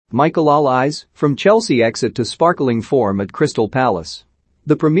Michael Olise, from Chelsea exit to sparkling form at Crystal Palace.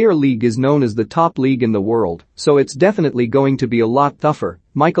 The Premier League is known as the top league in the world, so it's definitely going to be a lot tougher,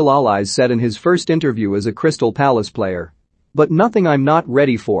 Michael Olise said in his first interview as a Crystal Palace player. But nothing I'm not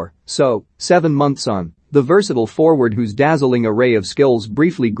ready for, so, 7 months on. The versatile forward whose dazzling array of skills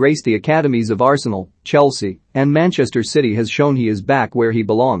briefly graced the academies of Arsenal, Chelsea, and Manchester City has shown he is back where he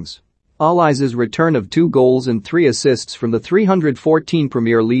belongs. Olise's return of 2 goals and 3 assists from the 314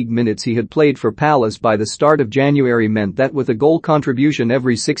 Premier League minutes he had played for Palace by the start of January meant that with a goal contribution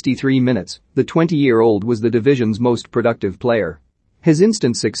every 63 minutes, the 20-year-old was the division's most productive player. His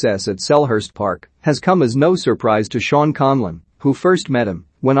instant success at Selhurst Park has come as no surprise to Sean Conlon, who first met him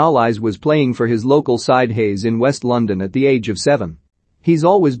when Olise was playing for his local side Hayes in West London at the age of 7. He's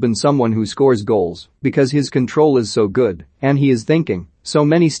always been someone who scores goals because his control is so good and he is thinking so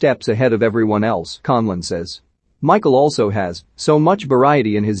many steps ahead of everyone else, Conlon says. Michael also has so much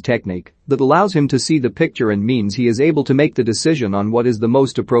variety in his technique that allows him to see the picture and means he is able to make the decision on what is the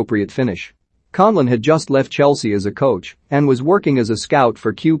most appropriate finish. Conlon had just left Chelsea as a coach and was working as a scout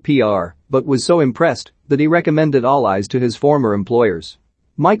for QPR, but was so impressed that he recommended Olise to his former employers.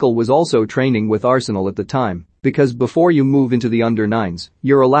 Michael was also training with Arsenal at the time, because before you move into the under-9s,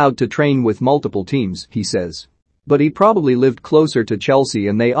 you're allowed to train with multiple teams, he says. But he probably lived closer to Chelsea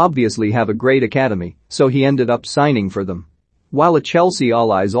and they obviously have a great academy, so he ended up signing for them. While at Chelsea,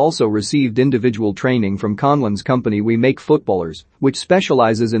 Olise also received individual training from Conlon's company We Make Footballers, which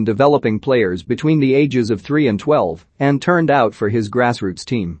specializes in developing players between the ages of 3 and 12, and turned out for his grassroots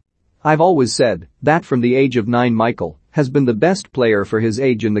team. I've always said that from the age of 9 Michael has been the best player for his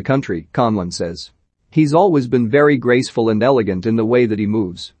age in the country, Conlon says. He's always been very graceful and elegant in the way that he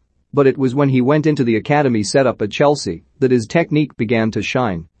moves. But it was when he went into the academy setup at Chelsea that his technique began to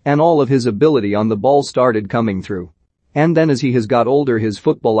shine and all of his ability on the ball started coming through. And then as he has got older his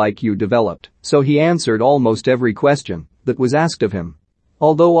football IQ developed, so he answered almost every question that was asked of him.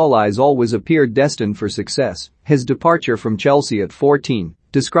 Although Olise always appeared destined for success, his departure from Chelsea at 14,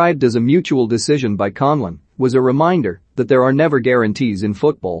 described as a mutual decision by Conlon, was a reminder that there are never guarantees in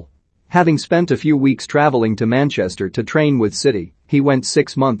football. Having spent a few weeks traveling to Manchester to train with City, he went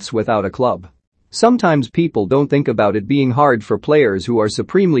 6 months without a club. Sometimes people don't think about it being hard for players who are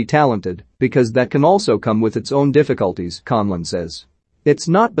supremely talented because that can also come with its own difficulties, Conlon says. It's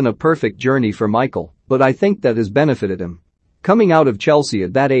not been a perfect journey for Michael, but I think that has benefited him. Coming out of Chelsea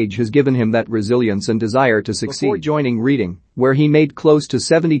at that age has given him that resilience and desire to succeed. Before joining Reading, where he made close to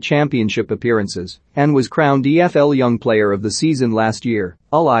 70 championship appearances and was crowned EFL Young Player of the Season last year,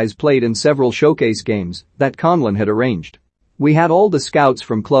 Olise played in several showcase games that Conlon had arranged. We had all the scouts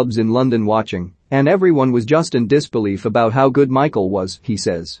from clubs in London watching, and everyone was just in disbelief about how good Michael was, he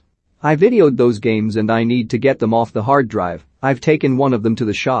says. I videoed those games and I need to get them off the hard drive. I've taken one of them to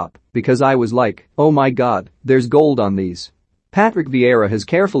the shop because I was like, oh my god, there's gold on these. Patrick Vieira has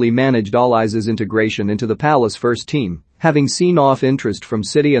carefully managed Olise's integration into the Palace first team, having seen off interest from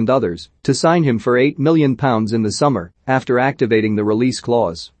City and others to sign him for £8 million in the summer after activating the release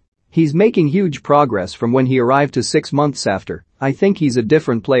clause. He's making huge progress from when he arrived to 6 months after. I think he's a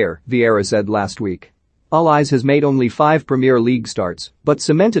different player, Vieira said last week. Olise has made only 5 Premier League starts, but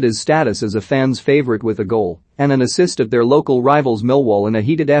cemented his status as a fan's favourite with a goal and an assist at their local rivals Millwall in a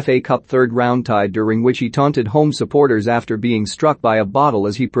heated FA Cup third-round tie during which he taunted home supporters after being struck by a bottle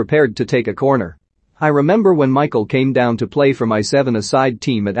as he prepared to take a corner. I remember when Michael came down to play for my 7-a-side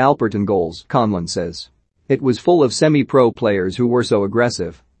team at Alperton Goals, Conlon says. It was full of semi-pro players who were so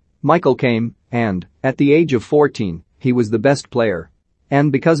aggressive. Michael came, and, at the age of 14, he was the best player.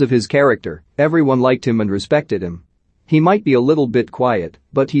 And because of his character, everyone liked him and respected him. He might be a little bit quiet,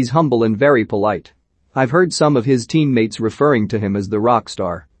 but he's humble and very polite. I've heard some of his teammates referring to him as the rock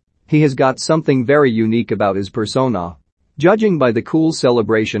star. He has got something very unique about his persona. Judging by the cool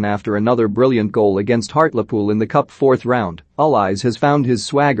celebration after another brilliant goal against Hartlepool in the Cup 4th round, Olise has found his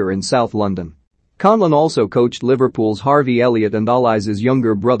swagger in South London. Conlon also coached Liverpool's Harvey Elliott and Olise's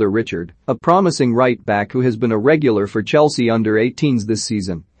younger brother Richard, a promising right-back who has been a regular for Chelsea under-18s this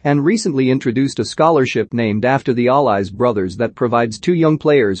season, and recently introduced a scholarship named after the Olise brothers that provides 2 young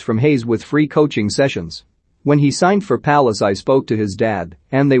players from Hayes with free coaching sessions. When he signed for Palace I spoke to his dad,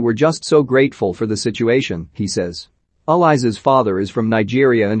 and they were just so grateful for the situation, he says. Olise's father is from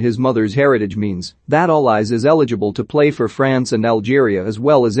Nigeria and his mother's heritage means that Olise is eligible to play for France and Algeria as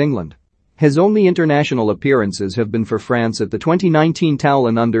well as England. His only international appearances have been for France at the 2019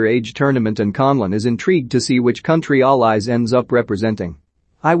 Toulon underage tournament and Conlon is intrigued to see which country Olise ends up representing.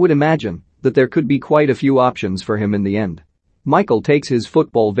 I would imagine that there could be quite a few options for him in the end. Michael takes his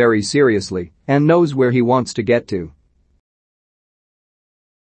football very seriously and knows where he wants to get to.